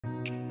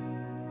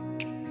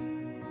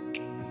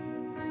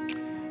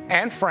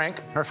Anne Frank,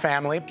 her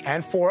family,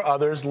 and 4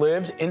 others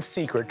lived in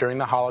secret during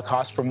the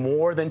Holocaust for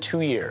more than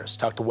 2 years,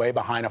 tucked away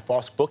behind a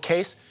false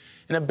bookcase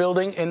in a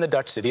building in the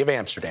Dutch city of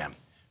Amsterdam.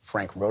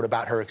 Frank wrote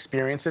about her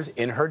experiences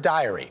in her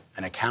diary,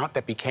 an account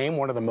that became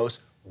one of the most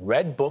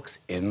read books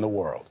in the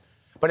world.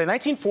 But in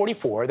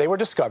 1944, they were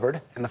discovered,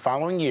 and the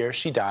following year,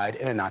 she died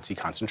in a Nazi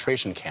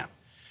concentration camp.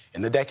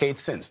 In the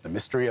decades since, the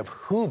mystery of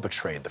who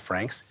betrayed the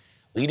Franks,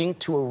 leading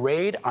to a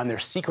raid on their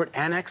secret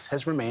annex,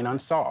 has remained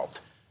unsolved.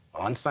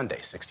 On Sunday,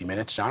 60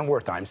 Minutes, John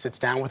Wertheim sits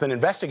down with an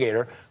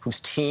investigator whose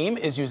team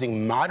is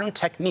using modern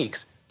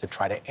techniques to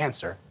try to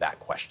answer that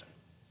question.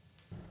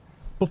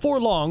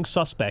 Before long,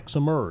 suspects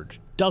emerged,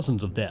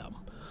 dozens of them,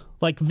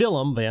 like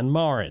Willem van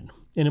Maren,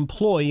 an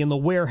employee in the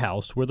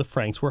warehouse where the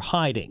Franks were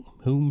hiding,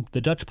 whom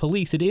the Dutch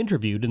police had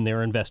interviewed in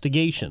their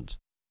investigations.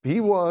 He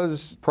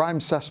was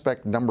prime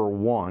suspect number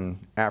 1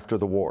 after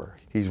the war.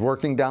 He's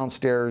working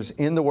downstairs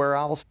in the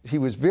warehouse. He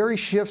was very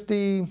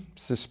shifty,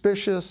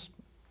 suspicious,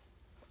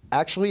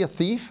 actually a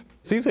thief.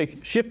 So you say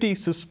shifty,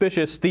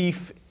 suspicious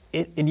thief,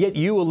 and yet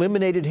you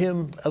eliminated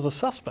him as a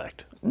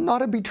suspect.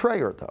 Not a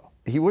betrayer, though.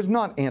 He was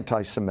not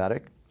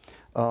anti-Semitic.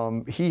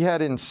 He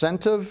had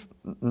incentive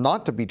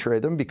not to betray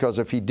them, because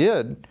if he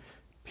did,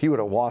 he would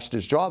have lost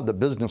his job. The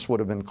business would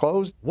have been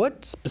closed.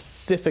 What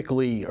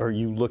specifically are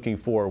you looking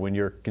for when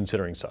you're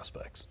considering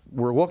suspects?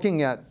 We're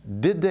looking at,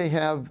 did they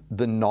have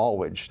the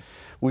knowledge?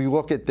 We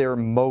look at their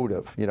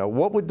motive. You know,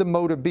 what would the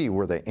motive be?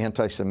 Were they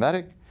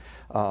anti-Semitic?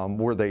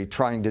 Were they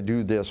trying to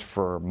do this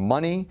for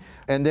money?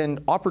 And then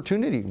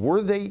opportunity.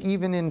 Were they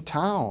even in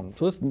town?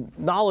 So this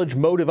knowledge,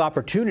 motive,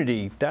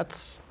 opportunity,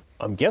 that's,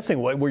 I'm guessing,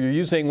 what you're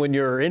using when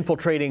you're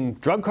infiltrating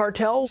drug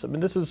cartels? I mean,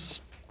 this is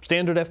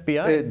standard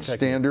FBI It's technique.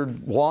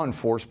 standard law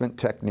enforcement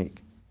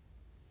technique.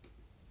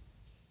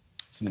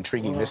 It's an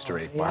intriguing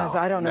mystery. Yes, Wow.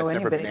 I don't know That's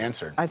anybody. Never been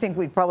answered. I think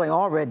we've probably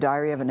all read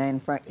Diary of an Anne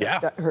Frank,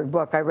 her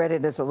book. I read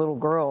it as a little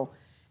girl,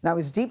 and I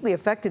was deeply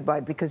affected by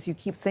it because you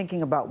keep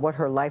thinking about what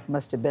her life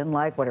must have been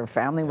like, what her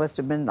family must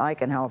have been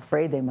like, and how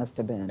afraid they must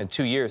have been. And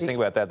 2 years, think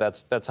about that.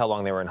 That's how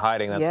long they were in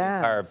hiding. That's the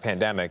entire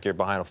pandemic. You're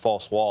behind a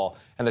false wall.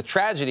 And the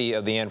tragedy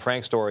of the Anne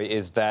Frank story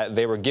is that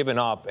they were given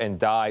up and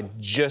died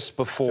just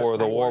before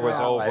the war was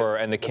over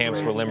and the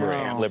camps were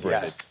liberated.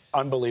 Yes,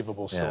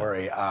 unbelievable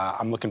story.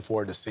 I'm looking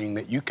forward to seeing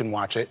that. You can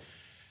watch it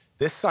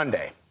this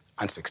Sunday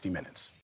on 60 Minutes.